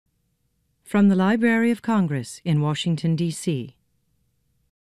From the Library of Congress in Washington, D.C.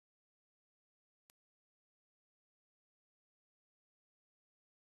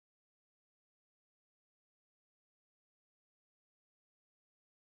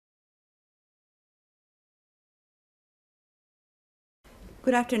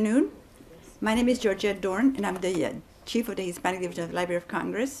 Good afternoon. My name is Georgette Dorn, and I'm the Chief of the Hispanic Division of the Library of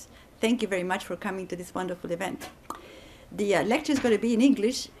Congress. Thank you very much for coming to this wonderful event. The lecture is going to be in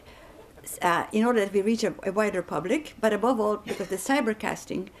English in order that we reach a wider public, but above all, because the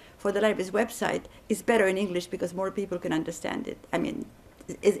cybercasting for the library's website is better in English because more people can understand it. I mean,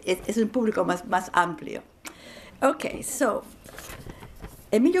 es un público más amplio. Okay, so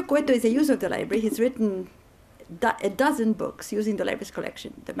Emilio Cueto is a user of the library. He's written a dozen books using the library's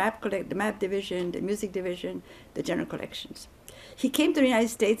collection, the map division, the music division, the general collections. He came to the United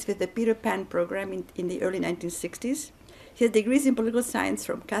States with the Peter Pan program in the early 1960s. He has degrees in political science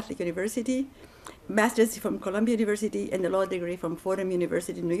from Catholic University, master's from Columbia University, and a law degree from Fordham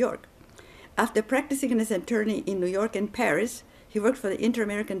University in New York. After practicing as an attorney in New York and Paris, he worked for the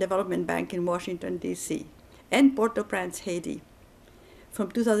Inter-American Development Bank in Washington, D.C., and Port-au-Prince, Haiti, from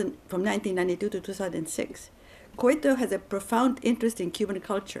 1992 to 2006. Cueto has a profound interest in Cuban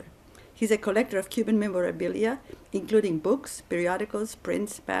culture. He's a collector of Cuban memorabilia, including books, periodicals,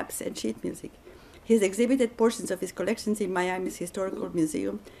 prints, maps, and sheet music. He has exhibited portions of his collections in Miami's Historical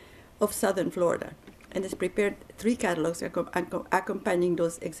Museum of Southern Florida and has prepared 3 catalogs accompanying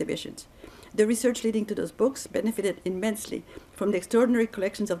those exhibitions. The research leading to those books benefited immensely from the extraordinary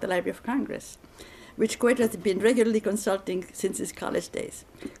collections of the Library of Congress, which Cueto has been regularly consulting since his college days.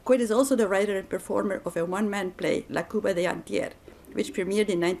 Cueto is also the writer and performer of a one-man play, La Cuba de Antier, which premiered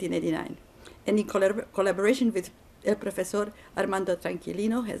in 1989. And in collaboration with El Profesor Armando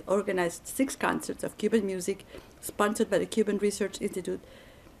Tranquilino, has organized 6 concerts of Cuban music sponsored by the Cuban Research Institute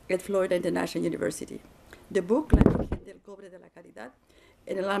at Florida International University. The book, La Virgen del Cobre de la Caridad,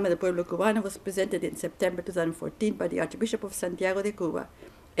 el alma, del pueblo, cubano, was presented in September 2014 by the Archbishop of Santiago de Cuba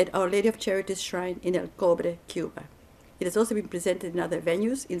at Our Lady of Charity's Shrine in El Cobre, Cuba. It has also been presented in other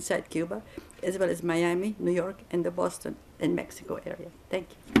venues inside Cuba, as well as Miami, New York, and the Boston and Mexico area. Thank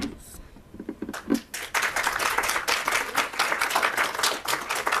you.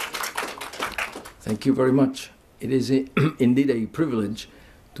 Thank you very much. It is indeed a privilege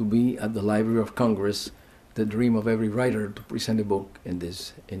to be at the Library of Congress, the dream of every writer to present a book in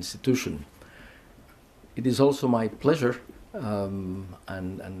this institution. It is also my pleasure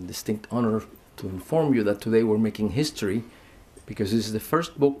and distinct honor to inform you that today we're making history because this is the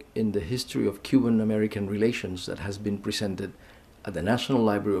first book in the history of Cuban-American relations that has been presented at the National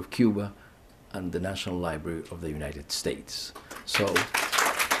Library of Cuba and the National Library of the United States. So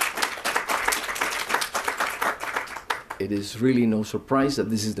it is really no surprise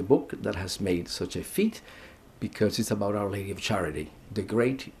that this is the book that has made such a feat because it's about Our Lady of Charity, the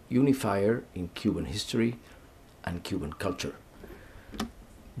great unifier in Cuban history and Cuban culture.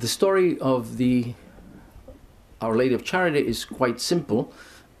 The story of the Our Lady of Charity is quite simple,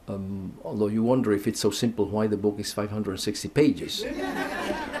 although you wonder if it's so simple why the book is 560 pages.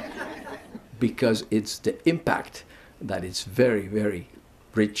 Because it's the impact that is very, very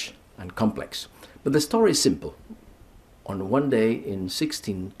rich and complex. But the story is simple. On one day in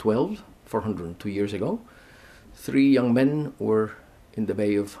 1612, 402 years ago, 3 young men were in the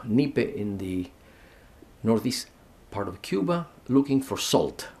Bay of Nipe in the northeast part of Cuba looking for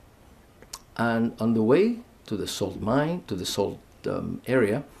salt. And on the way to the salt mine, to the salt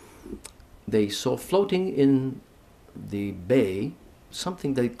area, they saw floating in the bay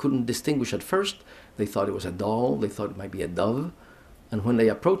something they couldn't distinguish at first. They thought it was a doll, they thought it might be a dove. And when they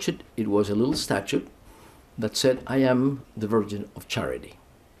approached it, it was a little statue that said, "I am the Virgin of Charity."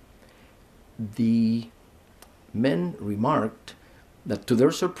 The men remarked that to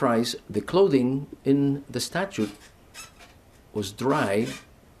their surprise, the clothing in the statue was dry,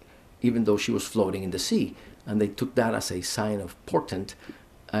 even though she was floating in the sea. And they took that as a sign of portent.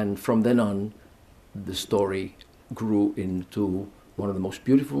 And from then on, the story grew into one of the most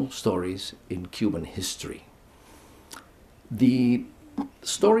beautiful stories in Cuban history. The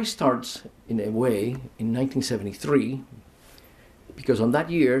story starts in a way in 1973, because on that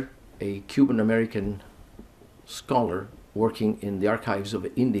year, a Cuban-American scholar working in the archives of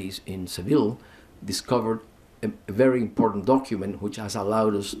the Indies in Seville discovered a very important document which has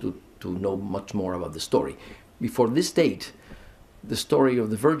allowed us to know much more about the story. Before this date, the story of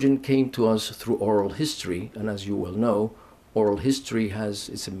the Virgin came to us through oral history, and as you well know, oral history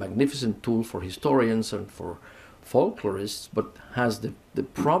is a magnificent tool for historians and for folklorists, but has the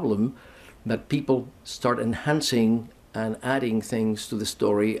problem that people start enhancing and adding things to the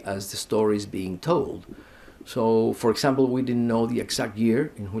story as the story is being told. So, for example, we didn't know the exact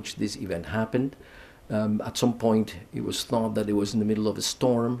year in which this event happened. At some point, it was thought that it was in the middle of a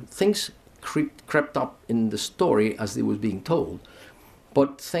storm. Things crept up in the story as it was being told.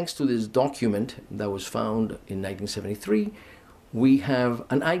 But thanks to this document that was found in 1973, we have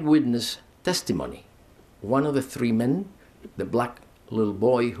an eyewitness testimony. One of the three men, the black little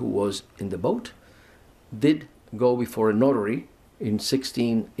boy who was in the boat, did go before a notary in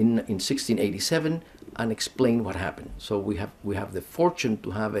 1687 and explain what happened. So we have the fortune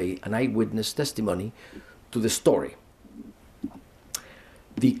to have an eyewitness testimony to the story.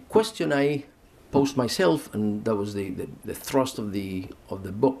 The question I posed myself, and that was the thrust of the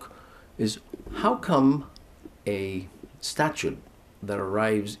book, is how come a statue that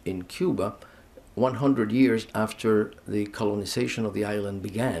arrives in Cuba 100 years after the colonization of the island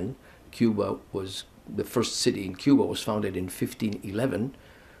began? Cuba was, the first city in Cuba was founded in 1511,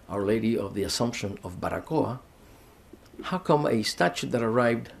 Our Lady of the Assumption of Baracoa. How come a statue that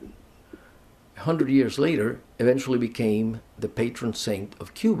arrived 100 years later eventually became the patron saint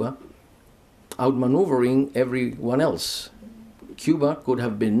of Cuba, outmaneuvering everyone else? Cuba could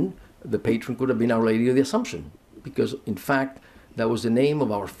have been, the patron could have been Our Lady of the Assumption, because in fact that was the name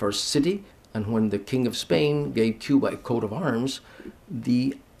of our first city, and when the King of Spain gave Cuba a coat of arms,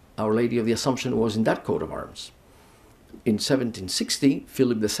 the Our Lady of the Assumption was in that coat of arms. In 1760,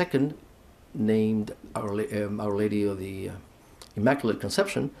 Philip II named Our Lady of the Immaculate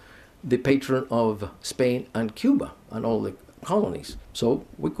Conception the patron of Spain and Cuba and all the colonies. So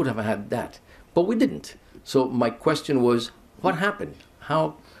we could have had that, but we didn't. So my question was, what happened?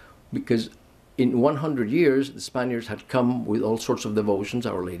 How? Because in 100 years, the Spaniards had come with all sorts of devotions,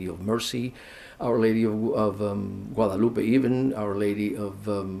 Our Lady of Mercy, Our Lady of Guadalupe even, Our Lady of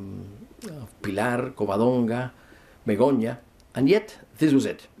Pilar, Covadonga, Begoña, and yet this was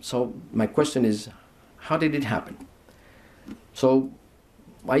it. So my question is, how did it happen? So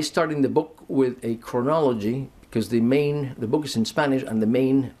I start in the book with a chronology, because the book is in Spanish, and the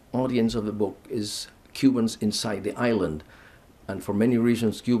main audience of the book is Cubans inside the island. And for many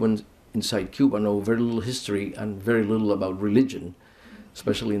reasons, Cubans inside Cuba know very little history and very little about religion,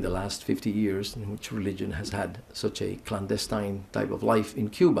 especially in the last 50 years in which religion has had such a clandestine type of life in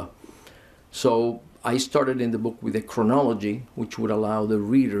Cuba. So I started in the book with a chronology which would allow the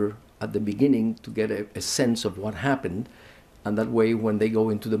reader at the beginning to get a sense of what happened, and that way when they go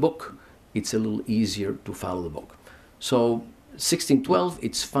into the book, it's a little easier to follow the book. So 1612,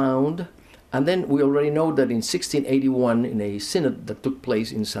 it's found, and then we already know that in 1681, in a synod that took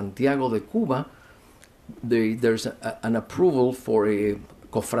place in Santiago de Cuba, there's an approval for a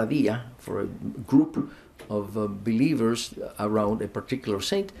cofradia, for a group of believers around a particular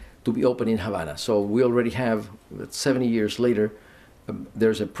saint to be open in Havana. So we already have, 70 years later,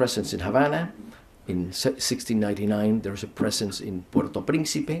 there's a presence in Havana. In 1699, there's a presence in Puerto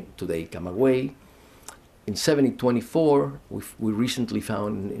Príncipe, today Camagüey. In 1724, we recently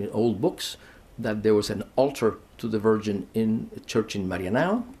found in old books that there was an altar to the Virgin in a church in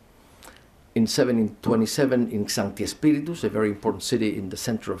Marianao. In 1727, in Sancti Spiritus, a very important city in the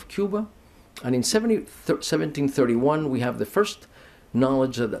center of Cuba. And in 1731, we have the first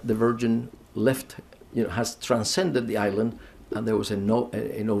knowledge that the Virgin left, has transcended the island, and there was a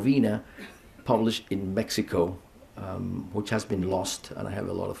novena published in Mexico, which has been lost, and I have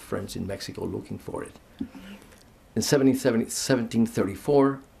a lot of friends in Mexico looking for it. In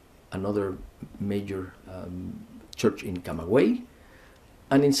 1734, another major church in Camagüey.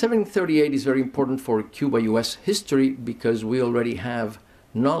 And in 1738 is very important for Cuba-US history, because we already have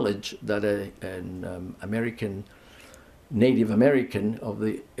knowledge that an Native American of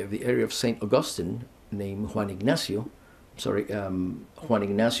the area of St. Augustine named Juan Ignacio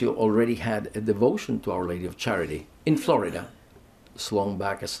already had a devotion to Our Lady of Charity in Florida as long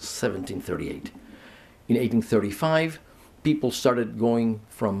back as 1738. In 1835, people started going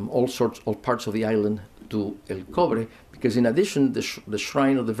from all parts of the island to El Cobre, because in addition, the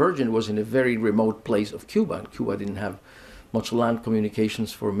shrine of the Virgin was in a very remote place of Cuba, and Cuba didn't have much land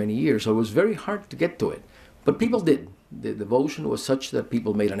communications for many years, so it was very hard to get to it. But people did. The devotion was such that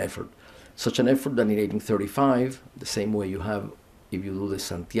people made an effort. Such an effort that in 1835, the same way you have, if you do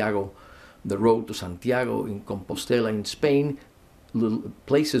the road to Santiago in Compostela in Spain, little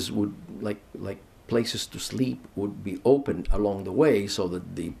places would, like places to sleep, would be open along the way so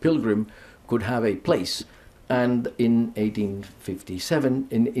that the pilgrim could have a place. And in 1857,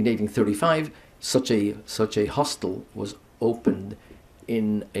 in 1835, such a hostel was opened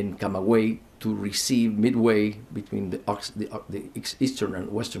in Camagüey to receive midway between the eastern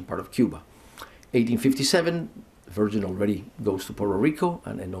and western part of Cuba. 1857, Virgin already goes to Puerto Rico,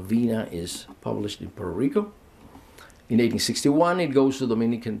 and a novena is published in Puerto Rico. In 1861, it goes to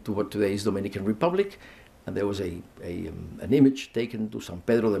what today is Dominican Republic, and there was an image taken to San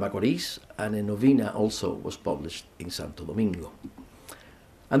Pedro de Macorís, and a novena also was published in Santo Domingo.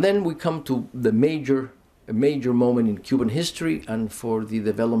 And then we come to a major moment in Cuban history and for the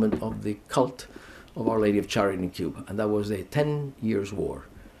development of the cult of Our Lady of Charity in Cuba, and that was the 10 Years' War.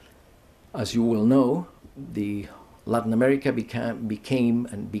 As you will know, Latin America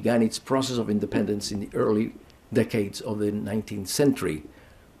began its process of independence in the early decades of the 19th century,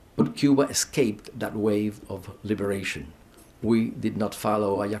 but Cuba escaped that wave of liberation. We did not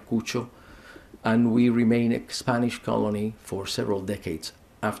follow Ayacucho, and we remained a Spanish colony for several decades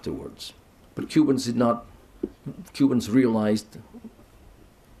afterwards. But Cubans realized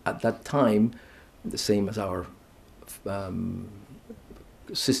at that time, the same as our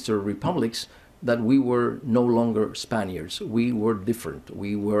sister republics, that we were no longer Spaniards. We were different.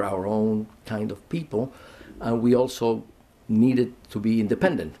 We were our own kind of people, and we also needed to be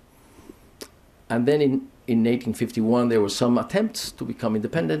independent. And then in 1851, there were some attempts to become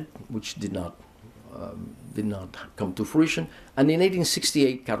independent, which did not come to fruition. And in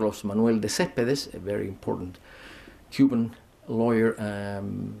 1868, Carlos Manuel de Céspedes, a very important Cuban lawyer,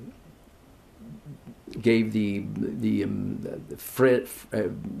 gave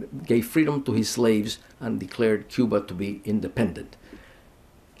gave freedom to his slaves and declared Cuba to be independent.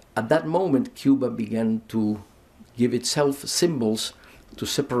 At that moment, Cuba began to give itself symbols to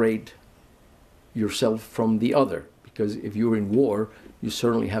separate yourself from the other, because if you're in war, you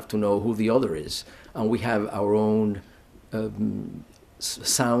certainly have to know who the other is. And we have our own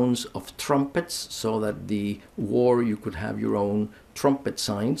sounds of trumpets, so that the war, you could have your own trumpet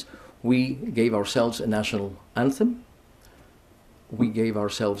signs. We gave ourselves a national anthem, we gave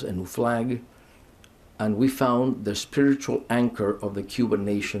ourselves a new flag, and we found the spiritual anchor of the Cuban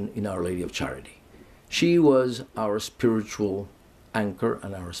nation in Our Lady of Charity. She was our spiritual anchor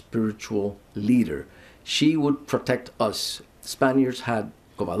and our spiritual leader. She would protect us. Spaniards had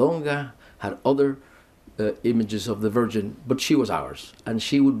Covadonga, had other images of the Virgin, but she was ours, and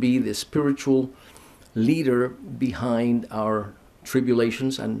she would be the spiritual leader behind our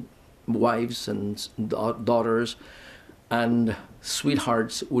tribulations, and wives and daughters and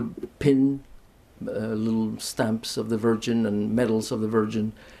sweethearts would pin little stamps of the Virgin and medals of the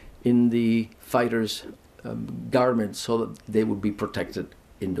Virgin in the fighters' garments, so that they would be protected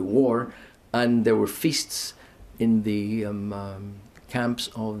in the war. And there were feasts in the camps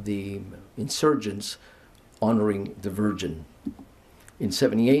of the insurgents honoring the Virgin. In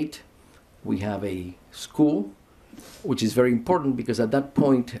 78, we have a school, which is very important, because at that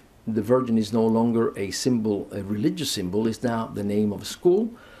point the Virgin is no longer a symbol, a religious symbol, is now the name of a school.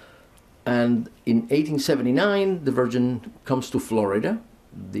 And in 1879, the Virgin comes to Florida.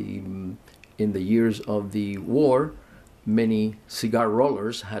 In the years of the war, many cigar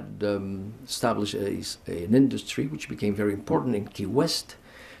rollers had established an industry which became very important in Key West,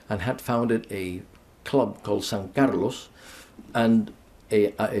 and had founded a club called San Carlos, and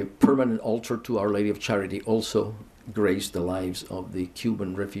a permanent altar to Our Lady of Charity also graced the lives of the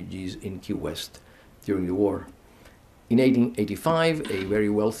Cuban refugees in Key West during the war. In 1885, a very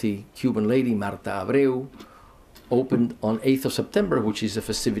wealthy Cuban lady, Marta Abreu, opened on 8th of September, which is the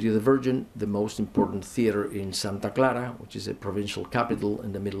festivity of the Virgin, the most important theater in Santa Clara, which is a provincial capital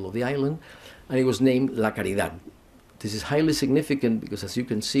in the middle of the island, and it was named La Caridad. This is highly significant because, as you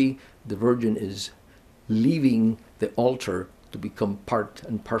can see, the Virgin is leaving the altar to become part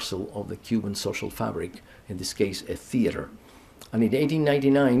and parcel of the Cuban social fabric, in this case a theater. And in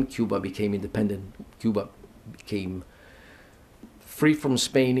 1899, Cuba became independent. Cuba became free from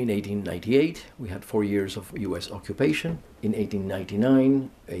Spain in 1898. We had 4 years of US occupation. In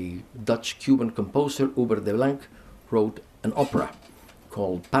 1899, a Dutch-Cuban composer, Hubert de Blanc, wrote an opera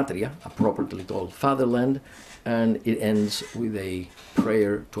called Patria, appropriately called Fatherland, and it ends with a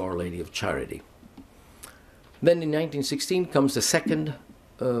prayer to Our Lady of Charity. Then in 1916 comes the second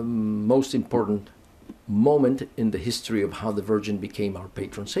most important moment in the history of how the Virgin became our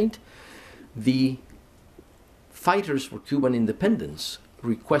patron saint. The fighters for Cuban independence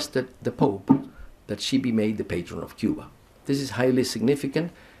requested the Pope that she be made the patron of Cuba. This is highly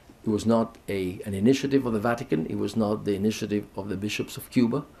significant. It was not an initiative of the Vatican. It was not the initiative of the bishops of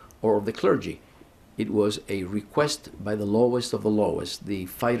Cuba or of the clergy. It was a request by the lowest of the lowest, the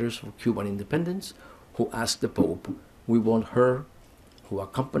fighters for Cuban independence, who asked the Pope, we want her, who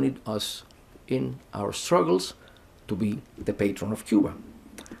accompanied us in our struggles, to be the patron of Cuba.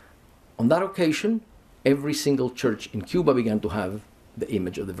 On that occasion, every single church in Cuba began to have the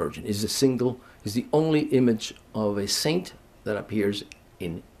image of the Virgin. It's the only image of a saint that appears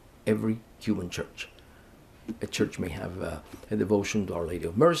in every Cuban church. A church may have a devotion to Our Lady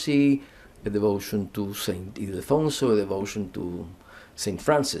of Mercy, a devotion to Saint Ildefonso, a devotion to Saint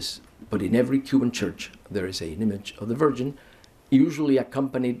Francis. But in every Cuban church, there is an image of the Virgin, usually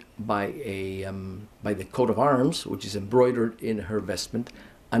accompanied by by the coat of arms, which is embroidered in her vestment,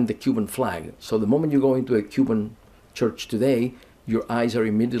 and the Cuban flag. So the moment you go into a Cuban church today, your eyes are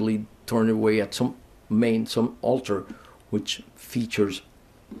immediately turned away at some altar which features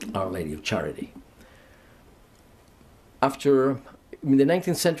Our Lady of Charity. In the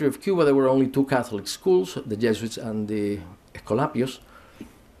 19th century of Cuba, there were only two Catholic schools, the Jesuits and the Escolapios.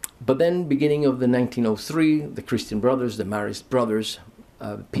 But then, beginning of the 1903, the Christian Brothers, the Marist Brothers,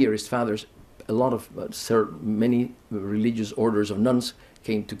 Piarist Fathers, many religious orders of nuns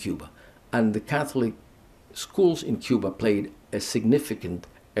came to Cuba. And the Catholic schools in Cuba played a significant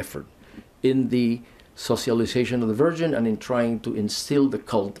effort in the socialization of the Virgin and in trying to instill the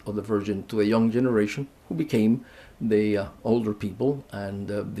cult of the Virgin to a young generation who became the older people, and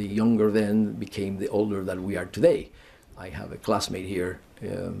the younger then became the older that we are today. I have a classmate here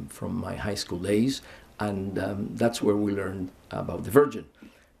from my high school days, and that's where we learned about the Virgin.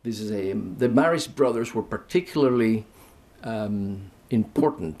 The Marist Brothers were particularly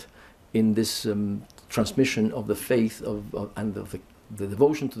important in this transmission of the faith and of the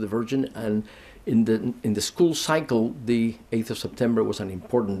devotion to the Virgin. And in the school cycle, the 8th of September was an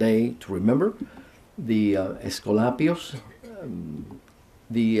important day to remember. The Escolapios,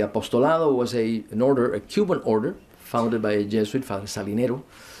 the Apostolado was an order, a Cuban order, founded by a Jesuit, Father Salinero,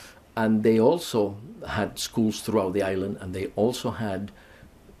 and they also had schools throughout the island, and they also had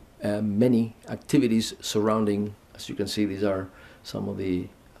many activities surrounding. As you can see, these are some of the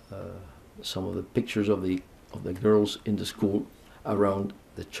pictures of the girls in the school around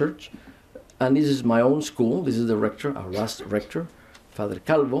the church. And this is my own school. This is the rector, our last rector, Father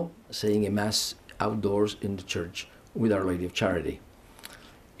Calvo, saying a mass outdoors in the church with Our Lady of Charity.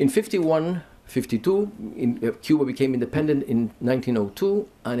 In 52, Cuba became independent in 1902,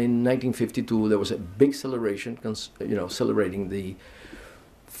 and in 1952 there was a big celebration, celebrating the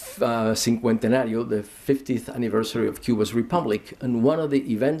Cincuentenario, the 50th anniversary of Cuba's republic. And one of the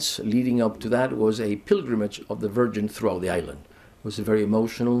events leading up to that was a pilgrimage of the Virgin throughout the island. It was a very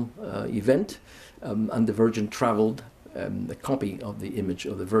emotional event, and the Virgin traveled. A copy of the image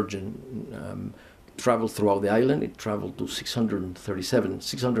of the Virgin traveled throughout the island. It traveled to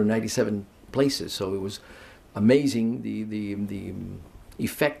 697 places. So it was amazing the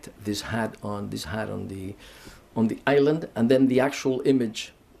effect this had on the island. And then the actual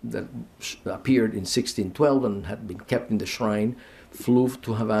image that appeared in 1612 and had been kept in the shrine flew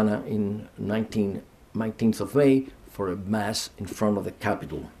to Havana in 19th of May for a mass in front of the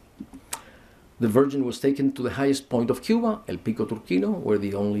Capitol. The Virgin was taken to the highest point of Cuba, El Pico Turquino, where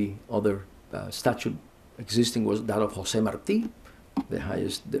the only other statue existing was that of José Martí,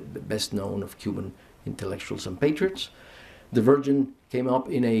 the best known of Cuban intellectuals and patriots. The Virgin came up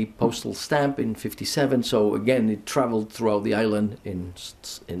in a postal stamp in 1957, so again it traveled throughout the island in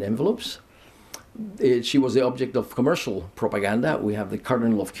envelopes. She was the object of commercial propaganda. We have the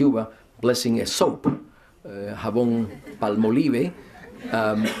Cardinal of Cuba blessing a soap, Jabón Palmolive.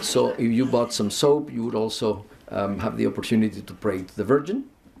 So if you bought some soap, you would also have the opportunity to pray to the Virgin.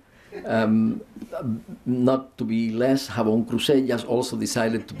 Not to be less, Jabón Crucellas also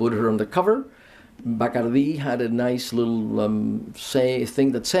decided to put her on the cover. Bacardi had a nice little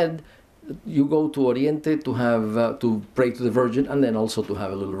thing that said, you go to Oriente to have to pray to the Virgin, and then also to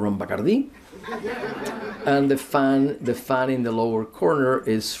have a little rum Bacardi. And the fan in the lower corner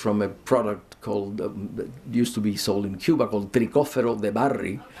is from a product called, that used to be sold in Cuba, called Tricófero de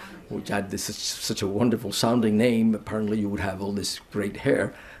Barri, which had such a wonderful sounding name. Apparently you would have all this great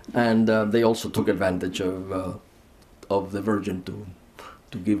hair. And they also took advantage of the Virgin to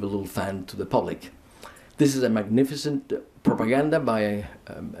give a little fan to the public. This is a magnificent propaganda by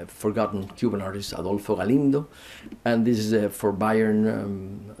a forgotten Cuban artist, Adolfo Galindo. And this is for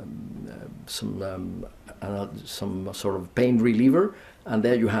Bayern, some sort of pain reliever. And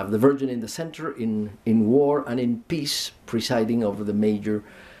there you have the Virgin in the center, in war and in peace, presiding over the major,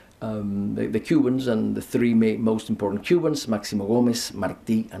 the Cubans, and the three most important Cubans, Máximo Gómez,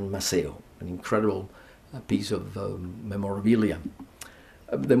 Martí, and Maceo. An incredible piece of memorabilia.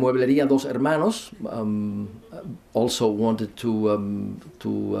 The Mueblería Dos Hermanos also wanted to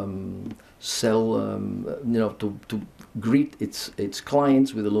sell, to greet its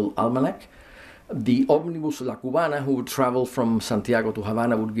clients with a little almanac. The Omnibus La Cubana, who would travel from Santiago to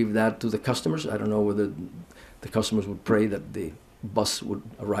Havana, would give that to the customers. I don't know whether the customers would pray that the bus would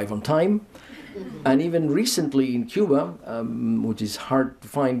arrive on time. And even recently in Cuba, which is hard to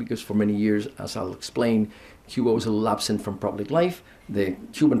find because for many years, as I'll explain, Cuba was a little absent from public life. The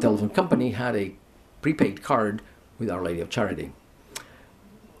Cuban telephone company had a prepaid card with Our Lady of Charity.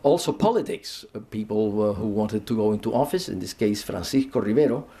 Also politics. People who wanted to go into office, in this case Francisco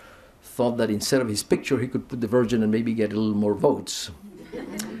Rivero, thought that instead of his picture he could put the Virgin and maybe get a little more votes.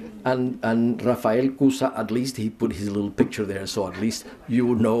 And Rafael Cusa, at least he put his little picture there, so at least you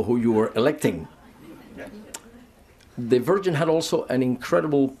would know who you were electing. The Virgin had also an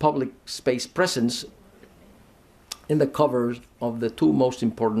incredible public space presence in the covers of the two most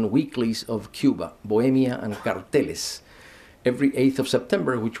important weeklies of Cuba, Bohemia and Carteles. Every 8th of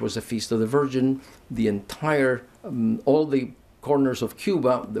September, which was the Feast of the Virgin, the entire, all the corners of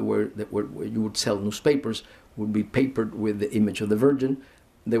Cuba where you would sell newspapers would be papered with the image of the Virgin.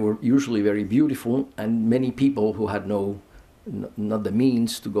 They were usually very beautiful, and many people who had not the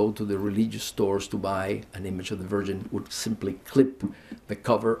means to go to the religious stores to buy an image of the Virgin would simply clip the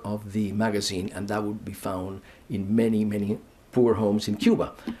cover of the magazine, and that would be found in many, many poor homes in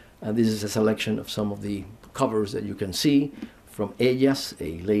Cuba. And this is a selection of some of the covers that you can see, from Ellas,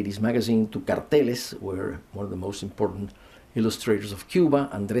 a ladies' magazine, to Carteles, where one of the most important illustrators of Cuba,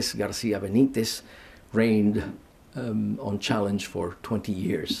 Andrés García Benítez, reigned on challenge for 20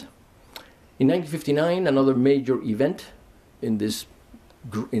 years. In 1959, another major event in this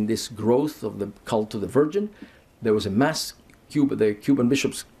growth of the cult to the Virgin, there was a mass. The Cuban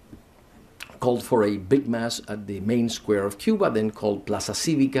bishops called for a big mass at the main square of Cuba, then called Plaza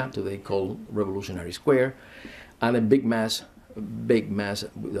Cívica, today called Revolutionary Square, and a big mass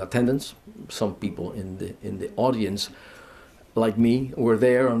with attendance. Some people in the audience, like me, were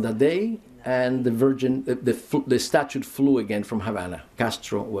there on that day. And the Virgin, the statue flew again from Havana.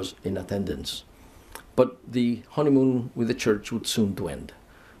 Castro was in attendance. But the honeymoon with the church would soon to end.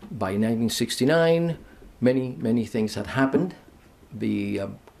 By 1969, many things had happened. The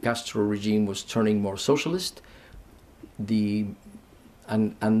Castro regime was turning more socialist.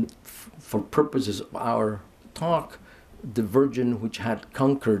 For purposes of our talk, the Virgin, which had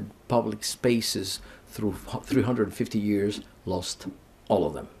conquered public spaces through 350 years, lost all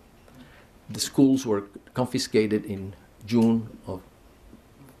of them. The schools were confiscated in June of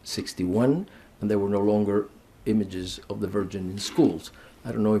 '61, and there were no longer images of the Virgin in schools.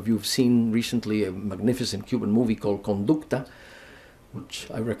 I don't know if you've seen recently a magnificent Cuban movie called Conducta, which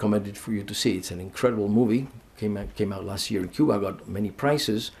I recommended for you to see. It's an incredible movie. Came out last year in Cuba, got many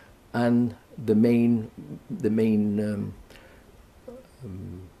prizes, and the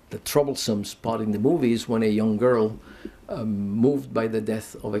troublesome spot in the movie is when a young girl, moved by the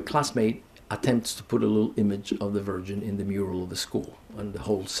death of a classmate, attempts to put a little image of the Virgin in the mural of the school, and the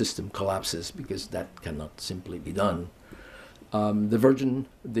whole system collapses because that cannot simply be done. The Virgin,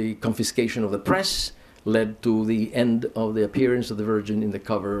 the confiscation of the press, led to the end of the appearance of the Virgin in the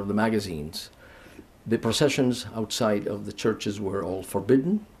cover of the magazines. The processions outside of the churches were all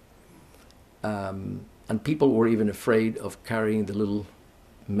forbidden, and people were even afraid of carrying the little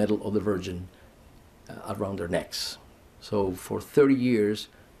medal of the Virgin around their necks. So for 30 years,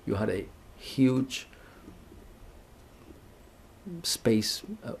 you had a huge space,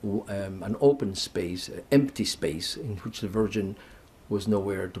 an open space, empty space, in which the Virgin was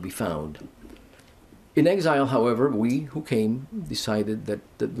nowhere to be found. In exile, however, we who came decided that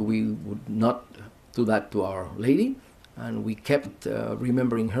we would not do that to Our Lady, and we kept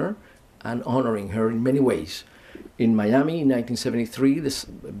remembering her and honoring her in many ways. In Miami in 1973, this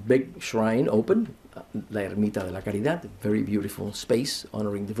big shrine opened, La Ermita de la Caridad, a very beautiful space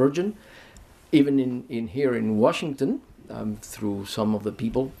honoring the Virgin. Even here in Washington, through some of the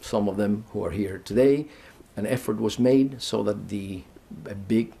people, some of them who are here today, an effort was made so that a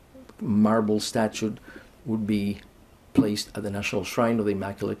big marble statue would be placed at the National Shrine of the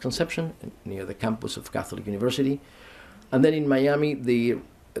Immaculate Conception near the campus of Catholic University. And then in Miami,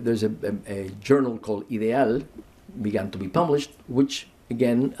 there's a journal called Ideal, began to be published, which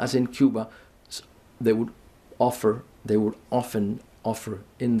again, as in Cuba, they would often offer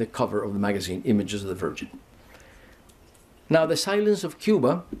in the cover of the magazine images of the Virgin. Now, the silence of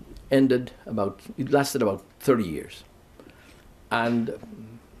Cuba it lasted about 30 years. And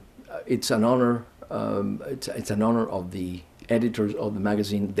it's an honor, it's an honor of the editors of the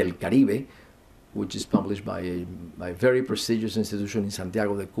magazine Del Caribe, which is published by a very prestigious institution in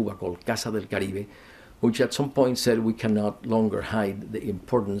Santiago de Cuba called Casa del Caribe, which at some point said we cannot longer hide the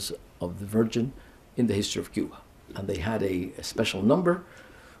importance of the Virgin in the history of Cuba. And they had a special number,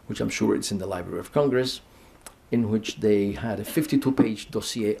 which I'm sure it's in the Library of Congress, in which they had a 52-page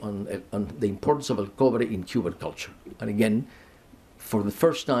dossier on the importance of El Cobre in Cuban culture. And again, for the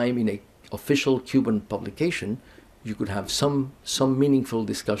first time in a official Cuban publication, you could have some meaningful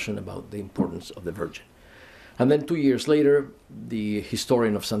discussion about the importance of the Virgin. And then 2 years later, the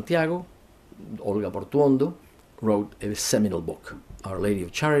historian of Santiago, Olga Portuondo, wrote a seminal book, Our Lady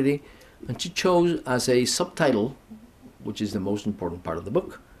of Charity, and she chose as a subtitle, which is the most important part of the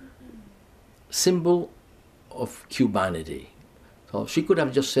book, Symbol of Cubanity. So she could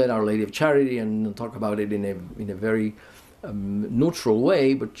have just said Our Lady of Charity and talk about it in a very neutral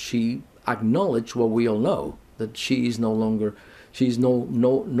way, but she acknowledged what we all know, that she is no longer, she's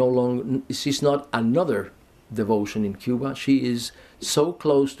she's not another devotion in Cuba. She is so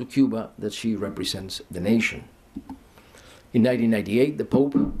close to Cuba that she represents the nation. In 1998, the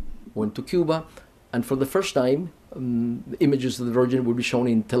Pope went to Cuba, and for the first time, images of the Virgin would be shown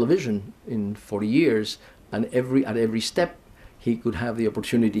in television in 40 years, and at every step, he could have the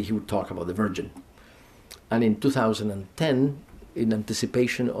opportunity, he would talk about the Virgin. And in 2010, in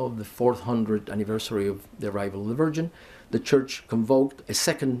anticipation of the 400th anniversary of the arrival of the Virgin, the Church convoked a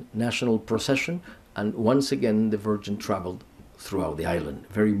second national procession, and once again the Virgin traveled throughout the island.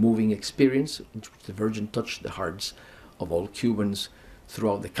 Very moving experience, in which the Virgin touched the hearts of all Cubans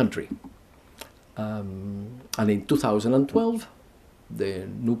throughout the country. And in 2012, the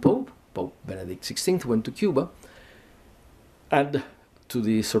new Pope, Pope Benedict XVI, went to Cuba, and to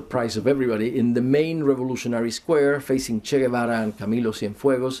the surprise of everybody, in the main revolutionary square facing Che Guevara and Camilo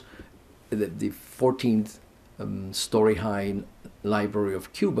Cienfuegos, the 14th story high library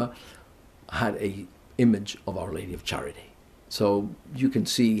of Cuba had an image of Our Lady of Charity. So you can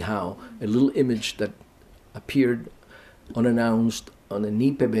see how a little image that appeared unannounced on a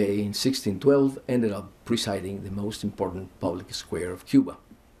Nipe Bay in 1612 ended up presiding the most important public square of Cuba.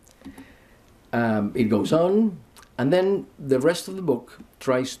 It goes on, and then the rest of the book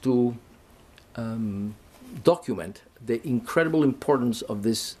tries to document the incredible importance of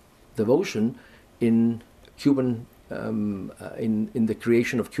this devotion in Cuban, in the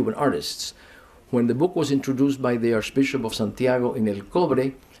creation of Cuban artists. When the book was introduced by the Archbishop of Santiago in El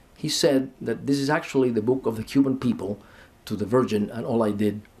Cobre, he said that this is actually the book of the Cuban people to the Virgin, and all I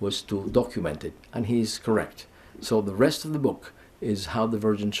did was to document it. And he is correct. So the rest of the book is how the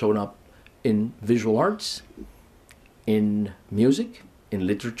Virgin showed up in visual arts, in music, in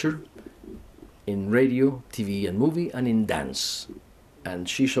literature, in radio, TV and movie, and in dance. And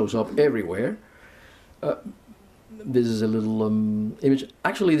she shows up everywhere. This is a little image.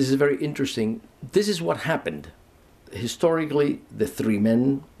 Actually, this is very interesting. This is what happened. Historically, the three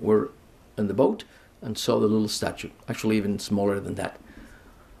men were in the boat and saw the little statue, actually even smaller than that.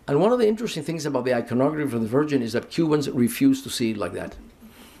 And one of the interesting things about the iconography of the Virgin is that Cubans refuse to see it like that.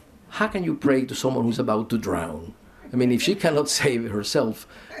 How can you pray to someone who's about to drown? I mean, if she cannot save herself,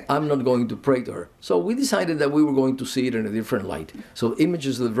 I'm not going to pray to her. So we decided that we were going to see it in a different light. So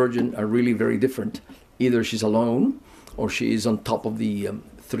images of the Virgin are really very different. Either she's alone, or she is on top of the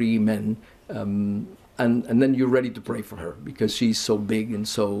three men, and then you're ready to pray for her because she's so big and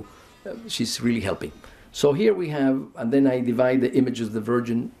so she's really helping. So here we have, and then I divide the images of the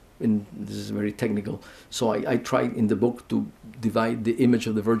Virgin in, this is very technical, so I tried in the book to divide the image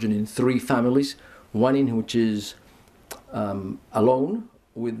of the Virgin in three families, one in which is alone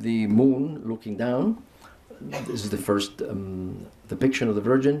with the moon looking down. This is the first depiction of the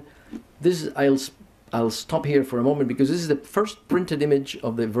Virgin. This is, I'll stop here for a moment because this is the first printed image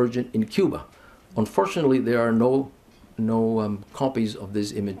of the Virgin in Cuba. Unfortunately, there are no copies of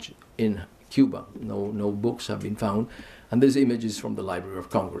this image in Cuba. No books have been found, and this image is from the Library of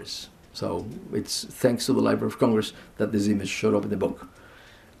Congress. So it's thanks to the Library of Congress that this image showed up in the book.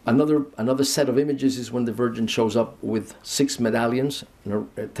 Another set of images is when the Virgin shows up with 6 medallions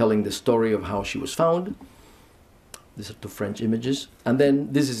telling the story of how she was found. These are 2 French images. And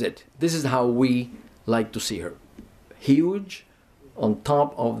then this is it. This is how we like to see her. Huge on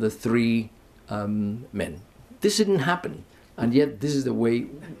top of the 3 men. This didn't happen. And yet this is the way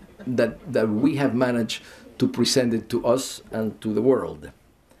that we have managed to present it to us and to the world.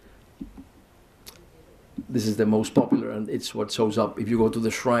 This is the most popular, and it's what shows up. If you go to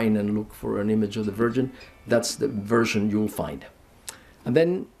the shrine and look for an image of the Virgin, that's the version you'll find. And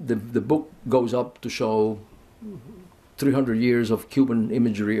then the book goes up to show 300 years of Cuban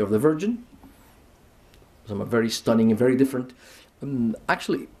imagery of the Virgin. Some are very stunning and very different.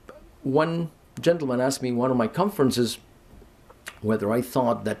 Actually, one gentleman asked me in one of my conferences whether I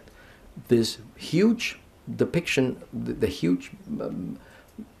thought that this huge depiction, the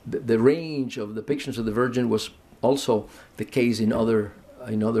range of depictions of the Virgin was also the case in other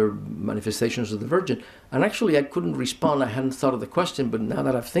manifestations of the Virgin. And actually I couldn't respond. I hadn't thought of the question, but now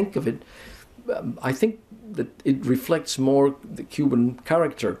that I think of it, I think that it reflects more the Cuban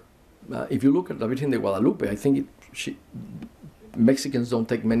character. If you look at La Virgen de Guadalupe, I think Mexicans don't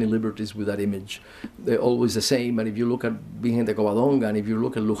take many liberties with that image. They're always the same. And if you look at Virgen de Covadonga, and if you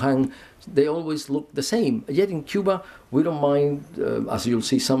look at Luján, they always look the same. Yet in Cuba, we don't mind, as you'll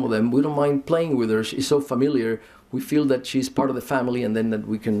see some of them, we don't mind playing with her. She's so familiar. We feel that she's part of the family, and then that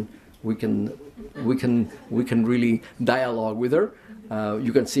we can really dialogue with her.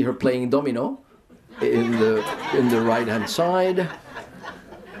 You can see her playing domino in the right-hand side.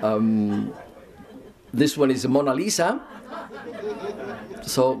 This one is a Mona Lisa.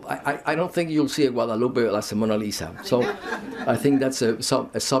 So I don't think you'll see a Guadalupe as a Mona Lisa. So I think that's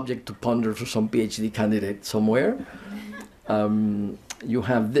a subject to ponder for some PhD candidate somewhere. You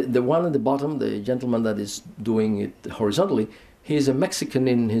have the one at the bottom, the gentleman that is doing it horizontally. He is a Mexican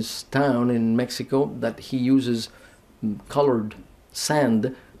in his town in Mexico that he uses colored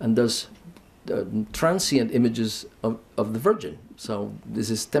sand and does transient images of the Virgin. So this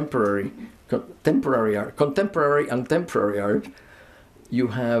is contemporary and temporary art. You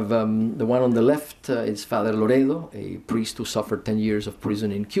have the one on the left is Father Loredo, a priest who suffered 10 years of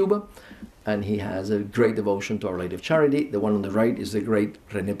prison in Cuba, and he has a great devotion to Our Lady of Charity. The one on the right is the great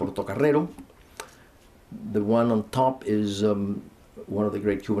René Portocarrero. The one on top is one of the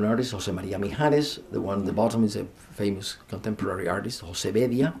great Cuban artists, José María Mijares. The one on the bottom is a famous contemporary artist, José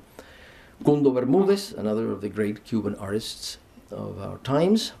Bedia. Cundo Bermúdez, another of the great Cuban artists of our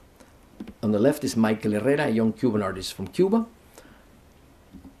times. On the left is Michael Herrera, a young Cuban artist from Cuba.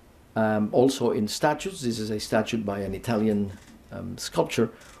 Also in statues, this is a statue by an Italian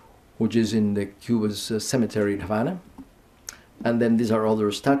sculptor, which is in the Cuba's cemetery in Havana. And then these are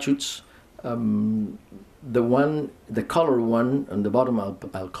other statues. The color one on the bottom,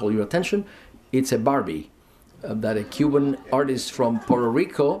 I'll call your attention. It's a Barbie that a Cuban artist from Puerto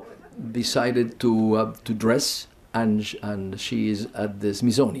Rico decided to dress, and she is at the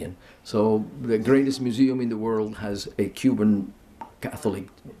Smithsonian. So the greatest museum in the world has a Cuban Catholic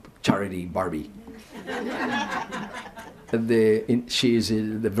charity Barbie.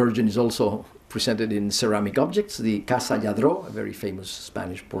 The Virgin is also presented in ceramic objects. The Casa Lladró, a very famous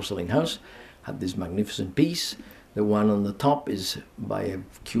Spanish porcelain house, had this magnificent piece. The one on the top is by a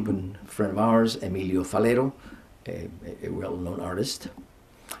Cuban friend of ours, Emilio Falero, a well-known artist.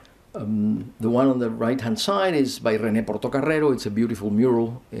 The one on the right-hand side is by René Portocarrero. It's a beautiful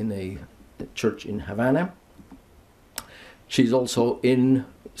mural in a church in Havana. She's also in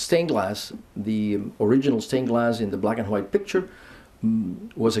stained glass. The original stained glass in the black and white picture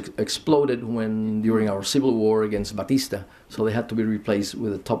was exploded during our civil war against Batista, so they had to be replaced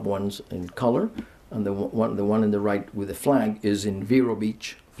with the top ones in color, and the one in the right with the flag is in Vero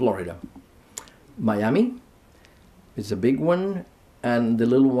Beach, Florida. Miami is a big one, and the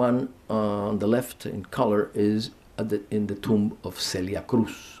little one on the left in color is in the tomb of Celia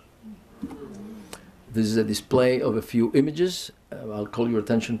Cruz. This is a display of a few images. I'll call your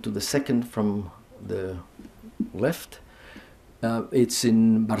attention to the second from the left. It's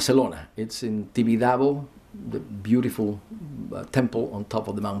in Barcelona. It's in Tibidabo, the beautiful temple on top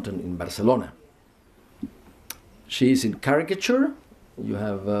of the mountain in Barcelona. She is in caricature. You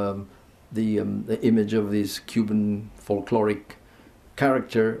have the image of this Cuban folkloric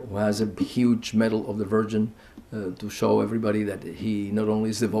character who has a huge medal of the Virgin to show everybody that he not only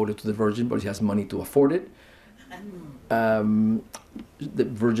is devoted to the Virgin, but he has money to afford it. The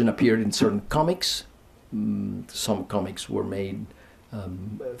Virgin appeared in certain comics. Some comics were made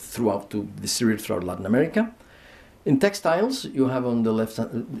distributed throughout Latin America. In textiles, you have on the left,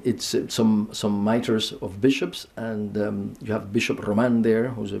 it's some mitres of bishops, and you have Bishop Roman there,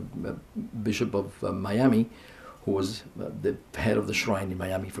 who's a bishop of Miami, who was the head of the shrine in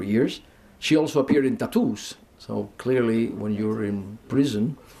Miami for years. She also appeared in tattoos, so clearly when you're in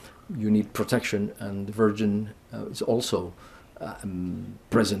prison, you need protection, and the Virgin is also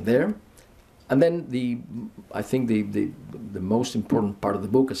present there. And then I think the most important part of the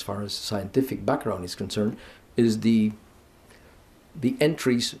book, as far as scientific background is concerned, is the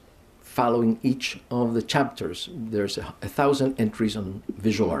entries following each of the chapters. There's 1,000 entries on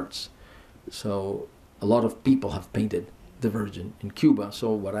visual arts. So a lot of people have painted the Virgin in Cuba.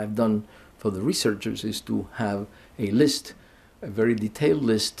 So what I've done for the researchers is to have a list, a very detailed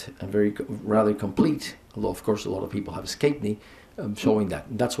list, and rather complete, although of course a lot of people have escaped me, showing that.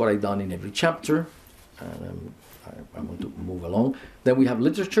 That's what I've done in every chapter, and I want to move along. Then we have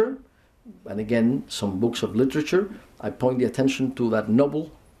literature, and again, some books of literature. I point the attention to that Nobel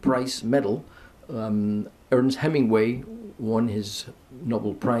Prize medal. Ernest Hemingway won his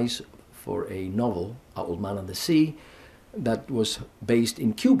Nobel Prize for a novel, Old Man and the Sea. that was based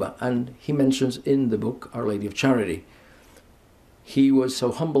in Cuba, and he mentions in the book Our Lady of Charity. He was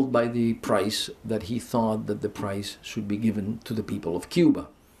so humbled by the price that he thought that the prize should be given to the people of Cuba,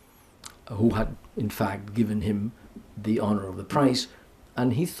 who had in fact given him the honor of the prize.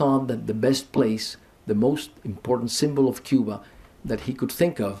 And he thought that the best place, the most important symbol of Cuba that he could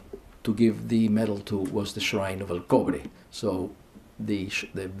think of to give the medal to was the shrine of El Cobre. So the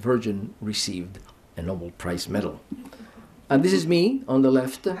Virgin received a Nobel Prize medal. And this is me on the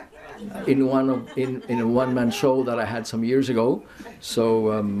left in a one-man show that I had some years ago.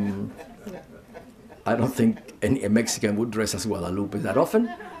 So I don't think a Mexican would dress as Guadalupe that often.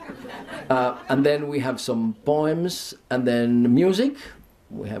 And then we have some poems, and then music.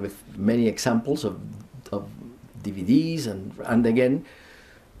 We have many examples of DVDs, and again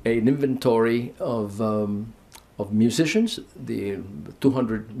an inventory of musicians, the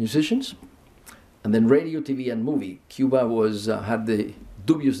 200 musicians, and then radio, TV, and movie. Cuba had the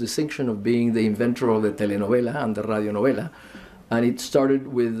dubious distinction of being the inventor of the telenovela and the radionovela, and it started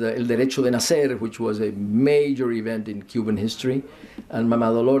with El Derecho de Nacer, which was a major event in Cuban history, and Mama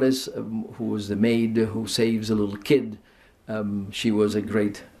Dolores, who was the maid who saves a little kid, she was a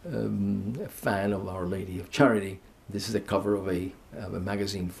great fan of Our Lady of Charity. This is the cover of a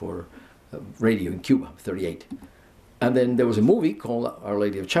magazine for radio in Cuba, 38. And then there was a movie called Our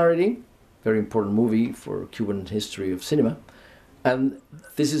Lady of Charity, very important movie for Cuban history of cinema. And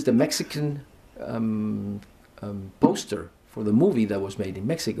this is the Mexican poster for the movie that was made in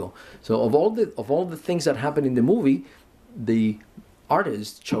Mexico. So of all the things that happened in the movie, the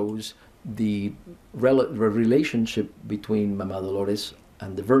artist chose the relationship between Mama Dolores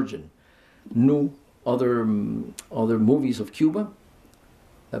and the Virgin. Knew other movies of Cuba.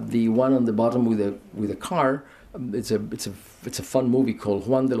 The one on the bottom with a car. It's a fun movie called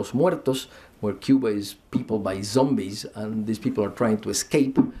Juan de los Muertos, where Cuba is peopled by zombies, and these people are trying to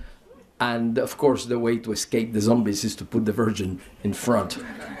escape. And of course, the way to escape the zombies is to put the Virgin in front,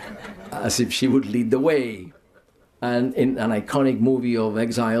 as if she would lead the way. And in an iconic movie of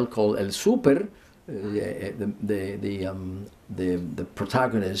exile called El Super, the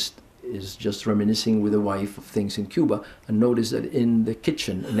protagonist is just reminiscing with the wife of things in Cuba, and notice that in the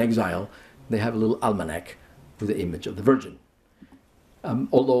kitchen in exile they have a little almanac with the image of the Virgin.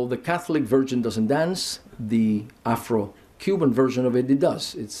 Although the Catholic Virgin doesn't dance, the Afro-Cuban version of it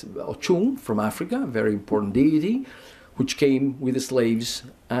does. It's Ochun from Africa, a very important deity, which came with the slaves,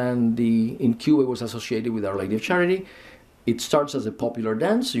 and in Cuba was associated with Our Lady of Charity. It starts as a popular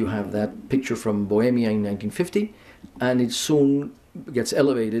dance. You have that picture from Bohemia in 1950, and it soon gets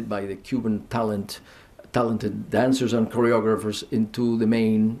elevated by the Cuban talented dancers and choreographers into the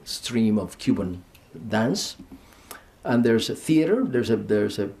mainstream of Cuban dance. And there's a theater, there's a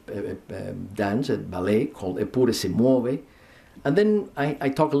dance, a ballet called Epure se mueve. And then I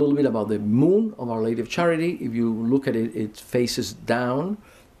talk a little bit about the moon of Our Lady of Charity. If you look at it, it faces down,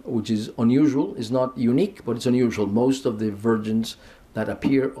 which is unusual. It's not unique, but it's unusual. Most of the virgins that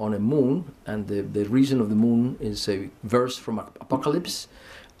appear on a moon, and the reason of the moon is a verse from Apocalypse.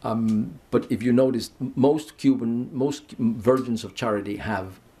 But if you notice, most virgins of charity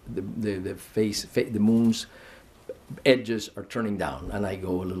have the moon's edges are turning down, and I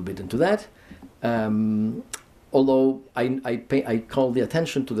go a little bit into that. Although I call the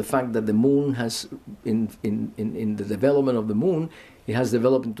attention to the fact that the moon has, in the development of the moon, it has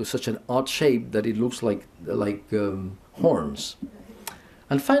developed into such an odd shape that it looks like horns.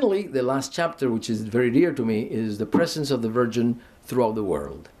 And finally, the last chapter, which is very dear to me, is the presence of the Virgin throughout the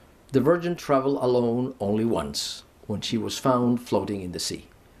world. The Virgin traveled alone only once, when she was found floating in the sea.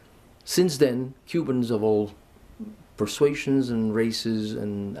 Since then, Cubans of all persuasions and races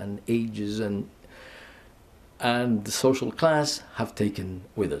and ages and the social class have taken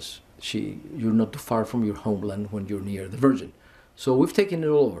with us. You're not too far from your homeland when you're near the Virgin. So we've taken it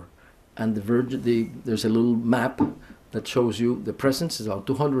all over. And the Virgin, there's a little map that shows you the presence. It's about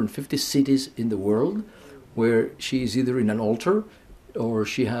 250 cities in the world where she is either in an altar or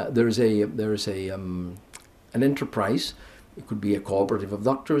there's an enterprise. It could be a cooperative of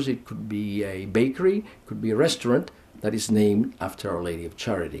doctors, it could be a bakery, it could be a restaurant that is named after Our Lady of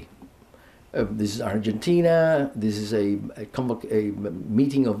Charity. This is Argentina. This is a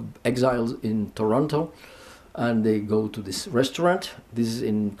meeting of exiles in Toronto, and they go to this restaurant. This is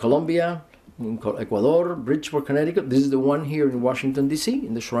in Colombia, in Ecuador, Bridgeport, Connecticut. This is the one here in Washington, D.C.,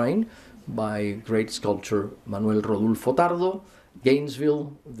 in the shrine by great sculptor Manuel Rodolfo Tardo.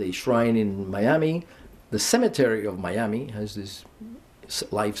 Gainesville, the shrine in Miami. The cemetery of Miami has these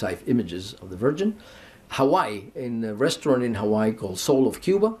life-size images of the Virgin. Hawaii, in a restaurant in Hawaii called Soul of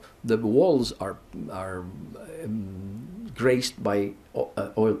Cuba, the walls are graced by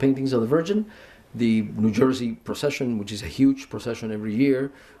oil paintings of the Virgin. The New Jersey procession, which is a huge procession every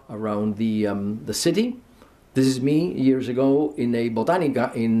year around the city. This is me years ago in a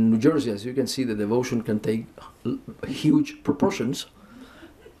botanica in New Jersey. As you can see, the devotion can take huge proportions.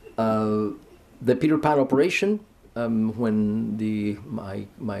 The Peter Pan operation, when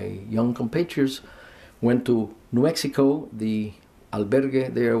my young compatriots went to New Mexico, the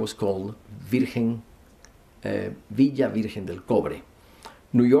albergue there was called Villa Virgen del Cobre.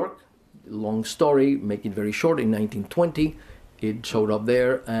 New York, long story, make it very short, in 1920 it showed up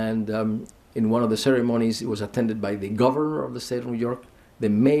there, and in one of the ceremonies it was attended by the governor of the state of New York, the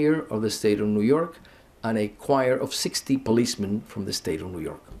mayor of the state of New York, and a choir of 60 policemen from the state of New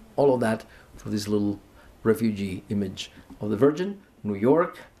York. All of that for this little refugee image of the Virgin. New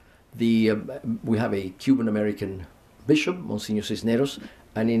York, we have a Cuban American bishop, Monsignor Cisneros,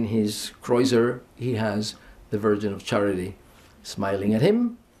 and in his kreuzer he has the Virgin of Charity smiling at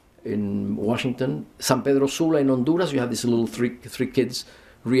him. In Washington, San Pedro Sula in Honduras, you have these little three kids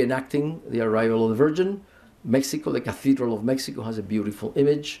reenacting the arrival of the Virgin. Mexico, the Cathedral of Mexico has a beautiful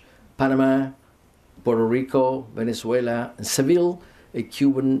image. Panama, Puerto Rico, Venezuela, and Seville, a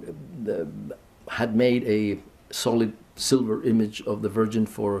Cuban had made a solid silver image of the Virgin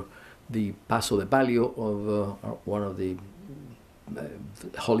for the Paso de Palio of one of the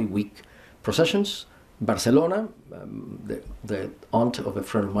Holy Week processions. Barcelona, the aunt of a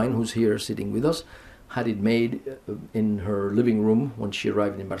friend of mine who's here sitting with us, had it made in her living room when she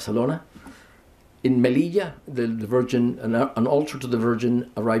arrived in Barcelona. In Melilla, the Virgin, an altar to the Virgin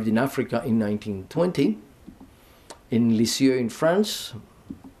arrived in Africa in 1920. In Lisieux in France,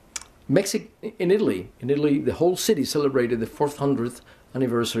 Mexico, in Italy, the whole city celebrated the 400th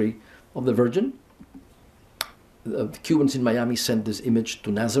anniversary of the Virgin. The Cubans in Miami sent this image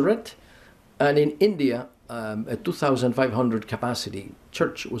to Nazareth. And in India, a 2,500 capacity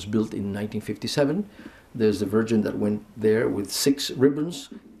church was built in 1957. There's the Virgin that went there with 6 ribbons,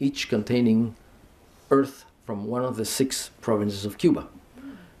 each containing earth from one of the 6 provinces of Cuba.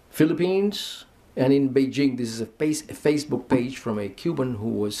 Philippines, and in Beijing, this is a Facebook page from a Cuban who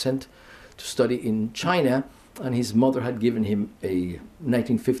was sent to study in China, and his mother had given him a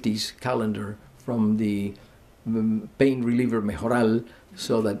 1950s calendar from the pain reliever Mejoral,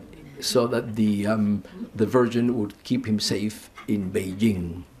 so that the Virgin would keep him safe in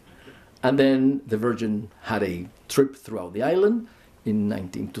Beijing. And then the Virgin had a trip throughout the island in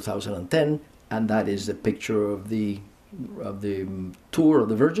 2010, and that is the picture of the tour of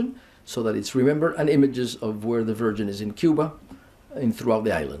the Virgin, so that it's remembered, and images of where the Virgin is in Cuba and throughout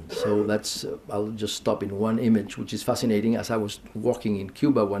the island. So that's, I'll just stop in one image, which is fascinating. As I was walking in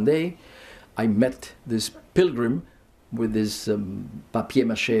Cuba one day, I met this pilgrim with this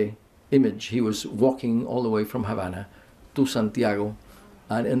papier-mâché image. He was walking all the way from Havana to Santiago,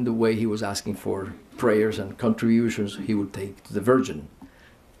 and in the way he was asking for prayers and contributions he would take to the Virgin.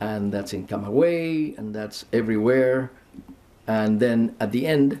 And that's in Camagüey, and that's everywhere. And then at the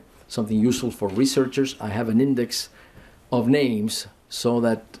end, something useful for researchers, I have an index of names, so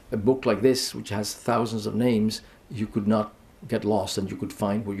that a book like this, which has thousands of names, you could not get lost and you could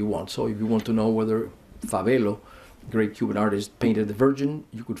find what you want. So if you want to know whether Fabelo, great Cuban artist, painted the Virgin,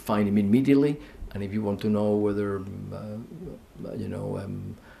 you could find him immediately. And if you want to know whether,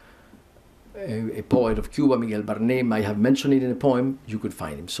 a poet of Cuba, Miguel Barnet, might have mentioned it in a poem, you could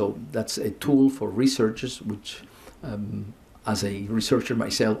find him. So that's a tool for researchers, which, as a researcher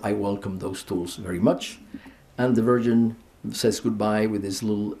myself, I welcome those tools very much. And the Virgin says goodbye with this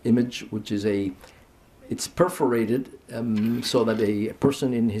little image, which is it's perforated so that a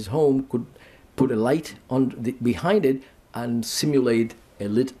person in his home could put a light behind it and simulate a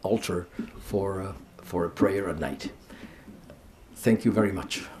lit altar for a prayer at night. Thank you very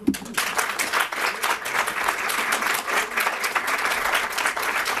much.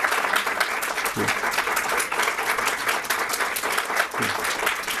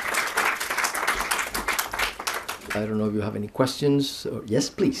 I don't know if you have any questions. Yes,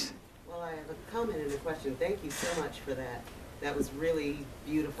 please. Well, I have a comment and a question. Thank you so much for that. That was really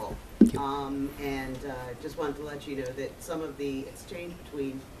beautiful. And just wanted to let you know that some of the exchange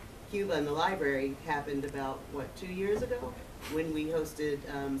between Cuba and the library happened about, 2 years ago, when we hosted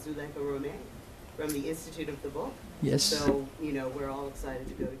Zuleika Romay from the Institute of the Book. Yes. So, we're all excited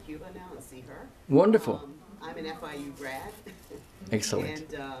to go to Cuba now and see her. Wonderful. I'm an FIU grad.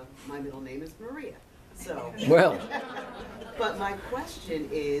 Excellent. And my middle name is Maria. So. Well. But my question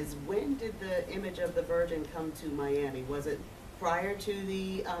is, when did the image of the Virgin come to Miami? Was it prior to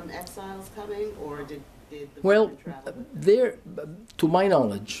the exiles coming, or did the Virgin travel? There, to my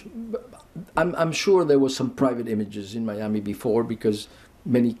knowledge, I'm sure there was some private images in Miami before, because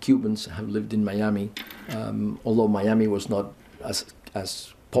many Cubans have lived in Miami, although Miami was not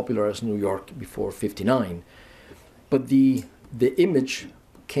as popular as New York before '59. But the image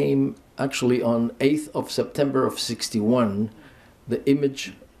came actually on 8th of September of '61. The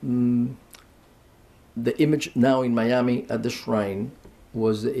image now in Miami at the shrine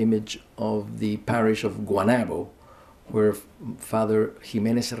was the image of the parish of Guanabo, where Father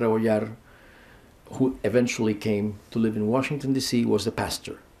Jimenez Rebollar, who eventually came to live in Washington, D.C., was the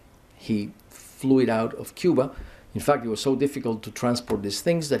pastor. He flew it out of Cuba. In fact, it was so difficult to transport these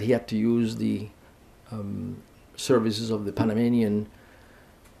things that he had to use the services of the Panamanian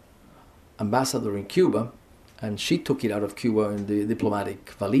ambassador in Cuba, and she took it out of Cuba in the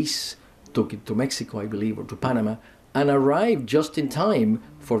diplomatic valise, took it to Mexico, I believe, or to Panama, and arrived just in time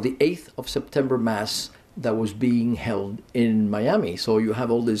for the 8th of September Mass that was being held in Miami. So you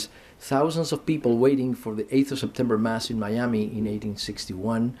have all these thousands of people waiting for the 8th of September Mass in Miami in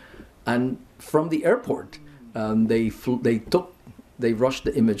 1861, and from the airport, they rushed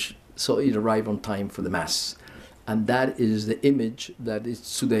the image so it arrived on time for the Mass. And that is the image that is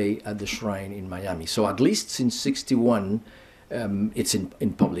today at the shrine in Miami. So at least since '61, it's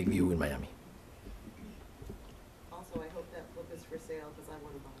in public view in Miami. Also, I hope that book is for sale because I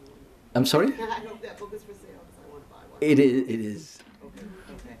want to buy one. I'm sorry? I hope that book is for sale because I want to buy one. It is. It is. Okay.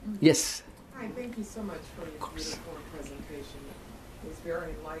 Okay. Yes. Hi, thank you so much for your beautiful presentation. It was very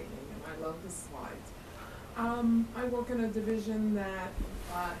enlightening, and I love the slides. I work in a division that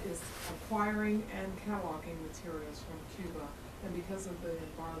is acquiring and cataloging materials from Cuba, and because of the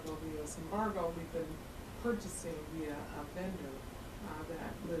embargo, the U.S. embargo, we've been purchasing via a vendor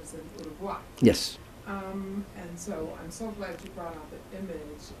that lives in Uruguay. Yes. And so I'm so glad you brought out the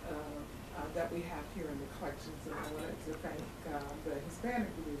image that we have here in the collections, and I wanted to thank the Hispanic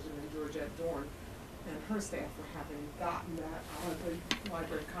division and Georgette Dorn and her staff for having gotten that out of the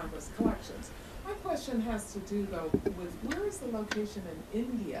Library of Congress collections. My question has to do, though, with where is the location in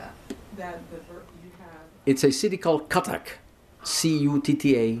India that you have? It's a city called Cuttack,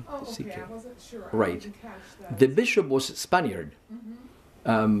 C-U-T-T-A. Oh, okay, I wasn't sure. Right. I didn't catch that. The bishop was Spaniard,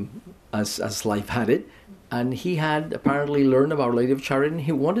 as life had it, and he had apparently learned about Our Lady of Charity, and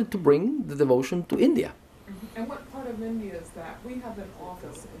he wanted to bring the devotion to India. And what part of India is that? We have an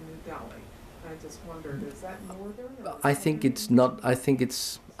office in New Delhi. I just wondered, is that northern? Or I think it's not. I think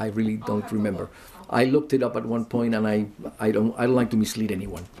it's. I really don't remember. I looked it up at one point, and I don't like to mislead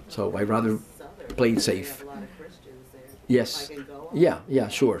anyone. So I rather Southern, play it we safe. have a lot of Christians there. Yes. Like in Goa. Yeah.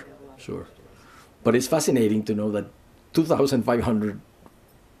 Sure. Sure. But it's fascinating to know that 2,500.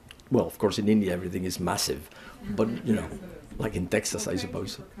 Well, of course, in India everything is massive, but like in Texas, I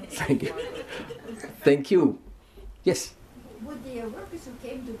suppose. Thank you. Thank you. Yes. Would the workers who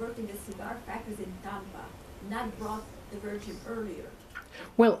came to work in the cigar factories in Tampa not brought the Virgin earlier?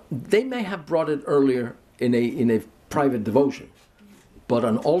 Well, they may have brought it earlier in a private devotion, but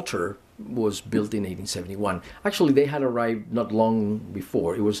an altar was built in 1871. Actually, they had arrived not long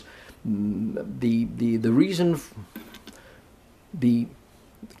before. It was the reason. The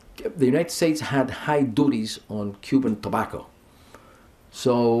United States had high duties on Cuban tobacco.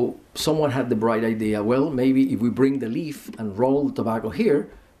 So someone had the bright idea, well, maybe if we bring the leaf and roll the tobacco here,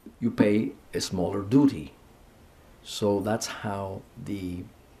 you pay a smaller duty. So that's how the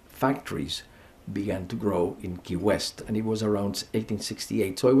factories began to grow in Key West, and it was around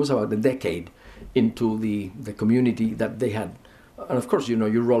 1868. So it was about a decade into the community that they had. And of course,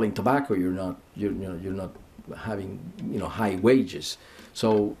 you're rolling tobacco, you're not having high wages.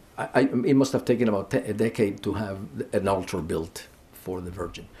 So it must have taken about a decade to have an altar built for the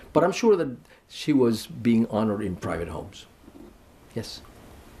Virgin. But I'm sure that she was being honored in private homes. Yes?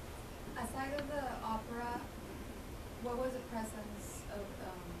 Aside of the opera, what was the presence of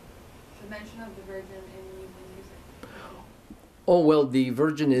the mention of the Virgin in Cuban music? Oh, well, the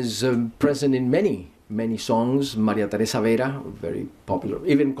Virgin is present in many songs. Maria Teresa Vera, very popular.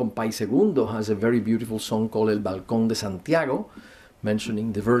 Even Compay Segundo has a very beautiful song called El Balcón de Santiago,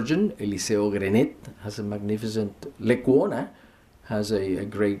 mentioning the Virgin. Eliseo Grenet has a magnificent Lecuona, has a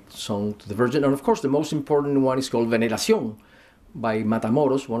great song to the Virgin. And of course, the most important one is called Veneración by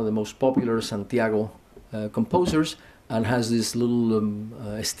Matamoros, one of the most popular Santiago composers, and has this little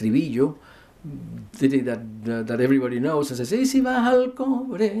estribillo that everybody knows, and says, y si vas al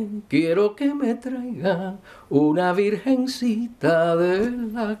cobre, quiero que me traiga una virgencita de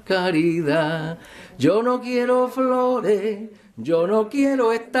la caridad. Yo no quiero flores, yo no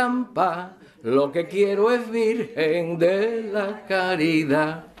quiero estampa, lo que quiero es virgen de la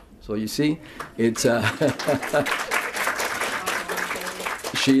caridad. So you see, it's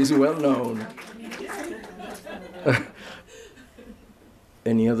She is well known.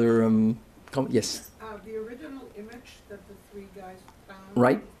 Any other yes? The original image that the three guys found,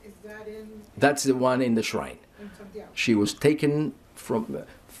 Right. is that in That's the one in the shrine. Santiago? She was taken from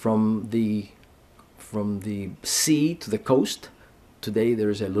the sea to the coast. Today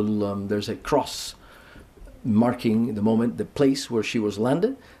there's a little there's a cross marking the place where she was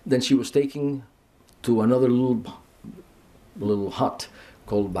landed. Then she was taken to another little hut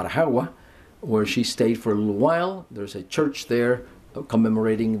called Barahagua, where she stayed for a little while. There's a church there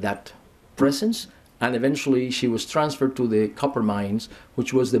commemorating that presence, and eventually she was transferred to the copper mines,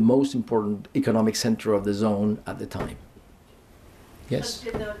 which was the most important economic center of the zone at the time. Yes.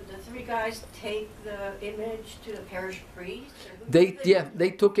 So did the three guys take the image to the parish priest? They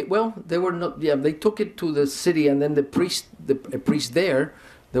took it. Well, they were not. Yeah, they took it to the city, and then a priest there.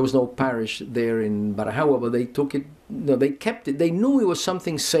 There was no parish there in Barahagua, but they took it. No, they kept it. They knew it was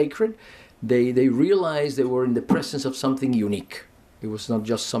something sacred. They realized they were in the presence of something unique. It was not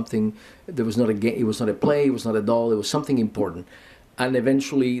just something. There was not a game. It was not a play. It was not a doll. It was something important. And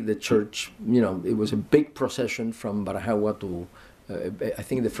eventually, the church. It was a big procession from Barahagua to. I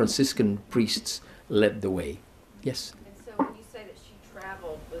think the Franciscan priests led the way. Yes. And so when you say that she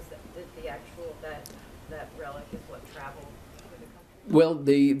traveled, was that the actual that relic is what traveled through the country? Well,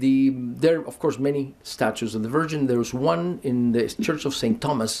 there are, of course, many statues of the Virgin. There was one in the Church of St.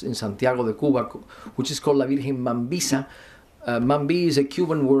 Thomas in Santiago de Cuba, which is called La Virgen Mambisa. Mambi is a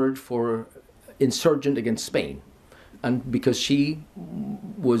Cuban word for insurgent against Spain. And because she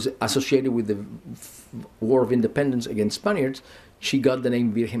was associated with the War of Independence against Spaniards, she got the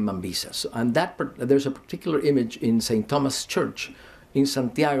name Virgen Mambisa. So, and there's a particular image in St. Thomas Church in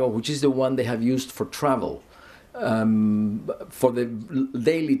Santiago, which is the one they have used for travel, for the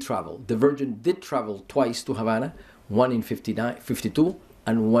daily travel. The Virgin did travel twice to Havana, one in 52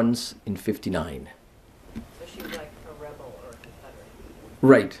 and once in 59. So she was like a rebel or a Confederate.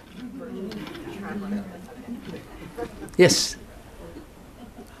 Right. Traveler. Okay. Yes.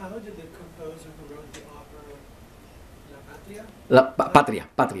 How did the composer who wrote the opera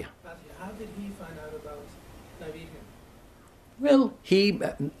Patria. how did he find out about La Virgen? Well,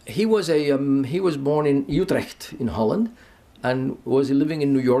 he was born in Utrecht in Holland, and was living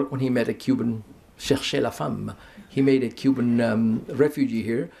in New York when he met a Cuban cherchait la femme. He made a Cuban refugee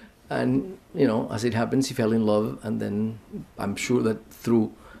here, and as it happens, he fell in love, and then I'm sure that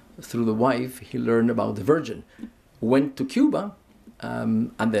through the wife he learned about the Virgin. Went to Cuba,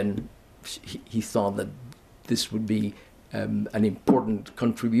 and then he thought that this would be an important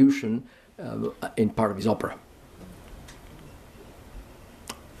contribution in part of his opera.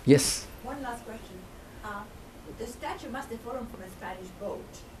 Yes? One last question. The statue must have fallen from a Spanish boat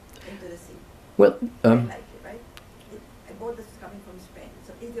into the sea. Well, Very likely, right? A boat that's coming from Spain.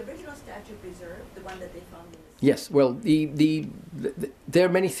 So is the original statue preserved, the one that they found in the sea? yes. Well, there are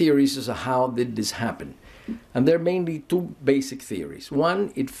many theories as to how did this happen. And there are mainly two basic theories.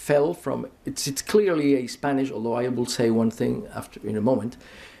 One, it fell from, it's clearly a Spanish, although I will say one thing in a moment.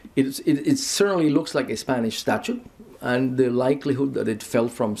 It certainly looks like a Spanish statue, and the likelihood that it fell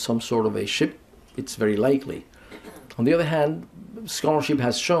from some sort of a ship, it's very likely. On the other hand, scholarship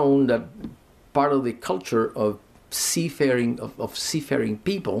has shown that part of the culture of seafaring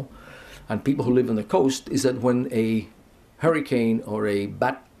people and people who live on the coast is that when a hurricane or a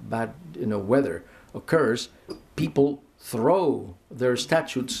bad weather occurs, people throw their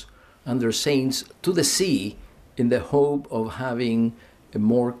statues and their saints to the sea in the hope of having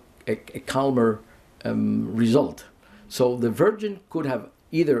a calmer result. So the Virgin could have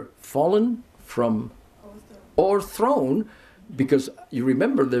either fallen from or thrown, because you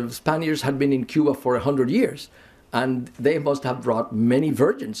remember the Spaniards had been in Cuba for 100 years, and they must have brought many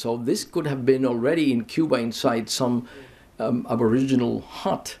virgins. So this could have been already in Cuba inside some aboriginal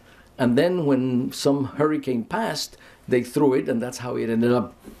hut. And then when some hurricane passed, they threw it, and that's how it ended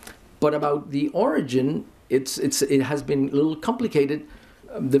up. But about the origin, it has been a little complicated.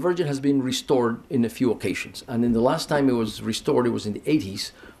 The Virgin has been restored in a few occasions, and in the last time it was restored, it was in the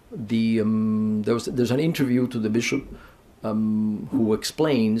 80s. There's an interview to the bishop who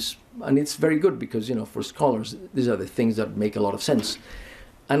explains, and it's very good because for scholars these are the things that make a lot of sense.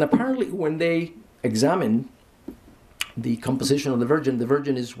 And apparently, when they examined the composition of the Virgin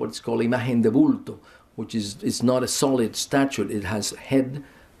is what's called imagen de bulto, which is it's not a solid statue. It has head,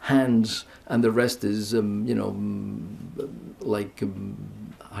 hands, and the rest is how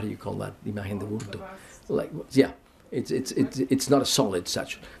do you call that? Imagen de bulto. It's not a solid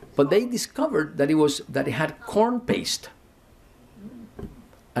statue. But they discovered that it had corn paste,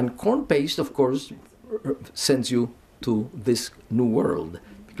 and corn paste, of course, sends you to this new world.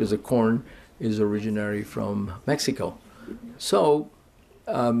 because the corn is originary from Mexico. So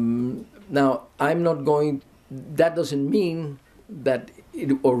now I'm not going, that doesn't mean that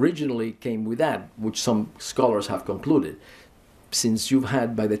it originally came with that, which some scholars have concluded. Since you've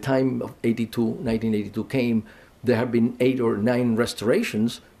had, by the time of 1982 came, there have been 8 or 9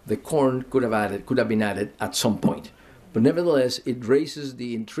 restorations, the corn could have been added at some point. But nevertheless, it raises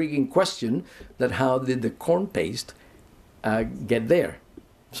the intriguing question that how did the corn paste get there?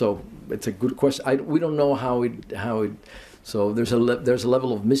 So it's a good question. We don't know how it. So there's a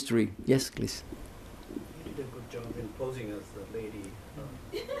level of mystery. Yes, please. You did a good job in posing as the lady.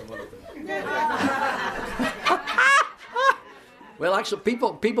 One of them. Well, actually,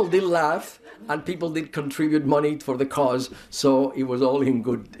 people did laugh, and people did contribute money for the cause. So it was all in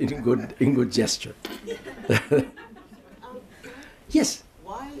good gesture. Yes.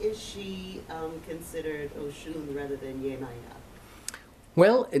 Why is she considered Oshun rather than Yemaya?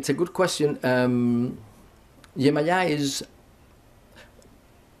 Well, it's a good question. Yemaya is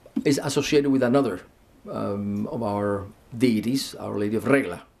associated with another of our deities, Our Lady of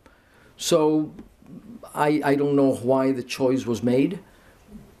Regla. So I don't know why the choice was made,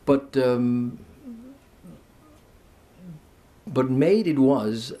 but made it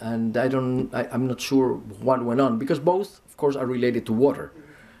was, and I'm not sure what went on, because both, of course, are related to water.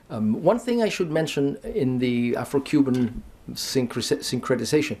 One thing I should mention in the Afro-Cuban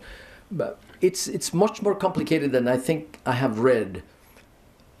syncretization, but it's much more complicated than I think I have read.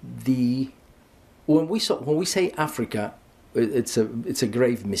 When we say Africa, it's a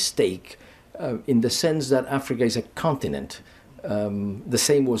grave mistake, in the sense that Africa is a continent. The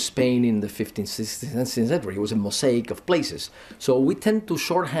same was Spain in the 15th, 16th, 17th century. It was a mosaic of places. So we tend to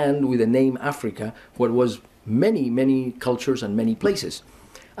shorthand with the name Africa what was many, many cultures and many places.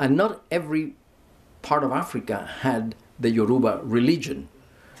 And not every part of Africa had the Yoruba religion.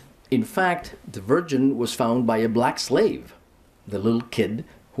 In fact, the Virgin was found by a black slave, the little kid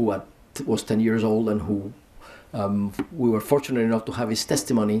who was 10 years old, and who we were fortunate enough to have his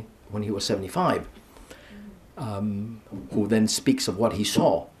testimony when he was 75. Who then speaks of what he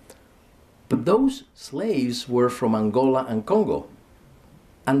saw. But those slaves were from Angola and Congo,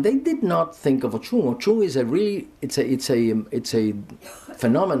 and they did not think of Ochun. Ochun is it's a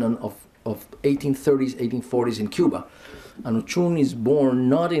phenomenon of 1830s, 1840s in Cuba, and Ochun is born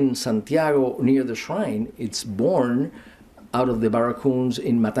not in Santiago near the shrine. It's born out of the barracoons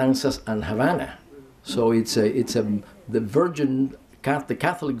in Matanzas and Havana. So the Virgin, the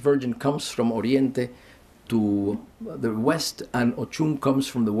Catholic Virgin comes from Oriente to the west, and Ochun comes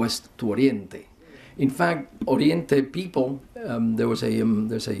from the west to Oriente. In fact, Oriente people, there's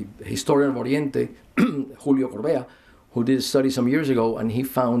a historian of Oriente, Julio Corbea, who did a study some years ago, and he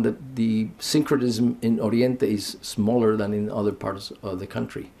found that the syncretism in Oriente is smaller than in other parts of the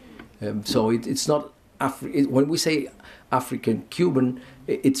country. So it's not when we say African Cuban,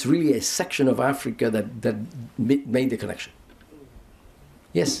 it's really a section of Africa that made the connection.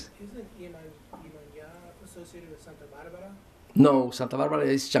 Yes. Isn't Yemaya associated with Santa Barbara? No, Santa Barbara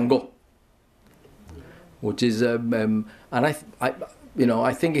is Chango, which is and I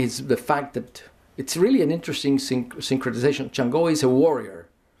think it's the fact that it's really an interesting syncretization. Chango is a warrior,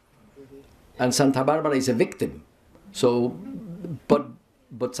 and Santa Barbara is a victim. So,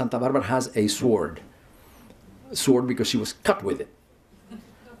 but Santa Barbara has a sword because she was cut with it.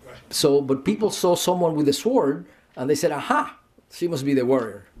 So, but people saw someone with a sword, and they said, "Aha! She must be the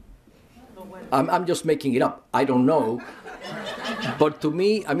warrior." I'm just making it up. I don't know. But to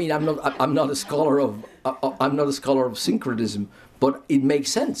me, I mean, I'm not a scholar of syncretism, but it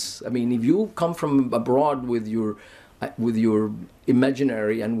makes sense. I mean, if you come from abroad with your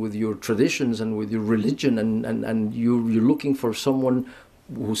imaginary and with your traditions and with your religion, and you're looking for someone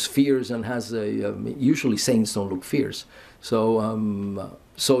who's fierce and has usually saints don't look fierce. So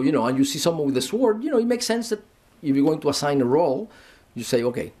and you see someone with a sword, it makes sense that if you're going to assign a role, you say,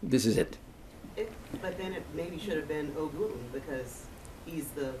 okay, this is it. But then it maybe should have been Ogun, because he's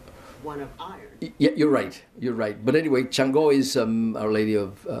the one of iron. Yeah, you're right. But anyway, Chango is Our Lady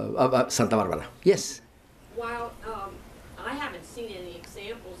of Santa Barbara. Yes? While I haven't seen any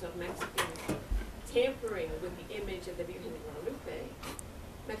examples of Mexican tampering with the image of the Virgen de Guadalupe,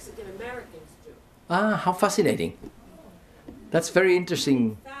 Mexican Americans do. Ah, how fascinating. That's very interesting.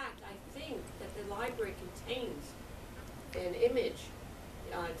 In fact, I think that the library contains an image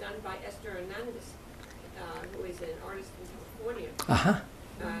done by Esther Hernandez, who is an artist in California,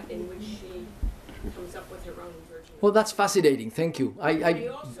 in which she comes up with her own Virgin. Well, that's fascinating. Thank you. They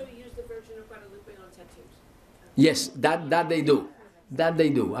also use the Virgin of Guadalupe on tattoos. Yes, that they do. That they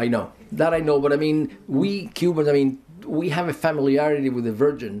do. I know. That I know. But I mean, we Cubans, we have a familiarity with the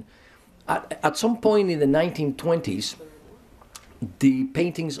Virgin. At some point in the 1920s, the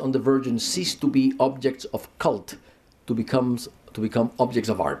paintings on the Virgin ceased to be objects of cult to become objects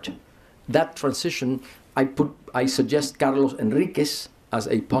of art. That transition, I suggest Carlos Enriquez as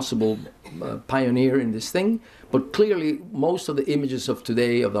a possible pioneer in this thing, but clearly most of the images of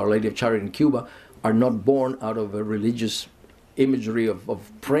today of Our Lady of Charity in Cuba are not born out of a religious imagery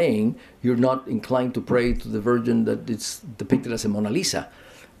of praying. You're not inclined to pray to the Virgin that it's depicted as a Mona Lisa.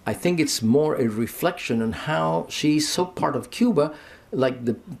 I think it's more a reflection on how she's so part of Cuba, like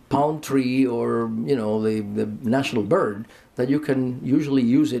the palm tree or, you know, the national bird, that you can usually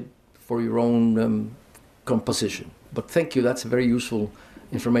use it for your own composition. But thank you, that's very useful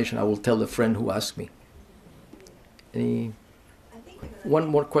information. I will tell the friend who asked me. One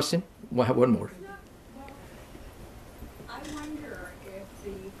more question? We'll have one more. I wonder if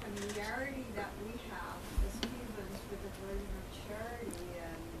the familiarity that we have as Cubans with the Virgin of Charity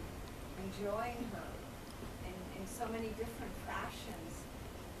and enjoying her in so many different fashions,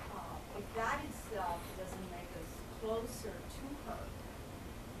 if that itself doesn't make us closer to her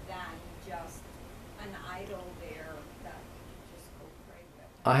than just an idol there that you just go pray with.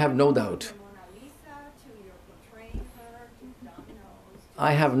 I have no doubt. Mona Lisa to your portraying her to dominoes.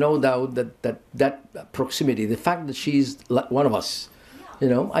 I have no doubt that proximity, the fact that she's one of us, you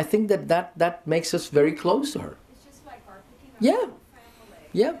know, I think that makes us very close to her. It's just like our picking up Yeah. family.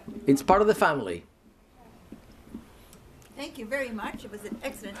 Yeah, it's part of the family. Thank you very much. It was an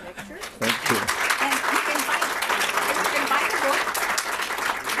excellent lecture. Thank you. And you can buy the book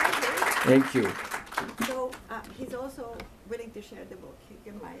right here. Thank you. So he's also willing to share the book. You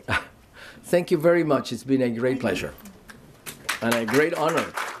can buy it. Thank you very much. It's been a great pleasure and a great honor.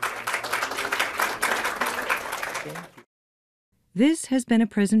 This has been a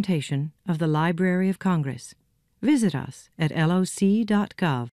presentation of the Library of Congress. Visit us at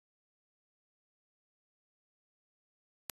loc.gov.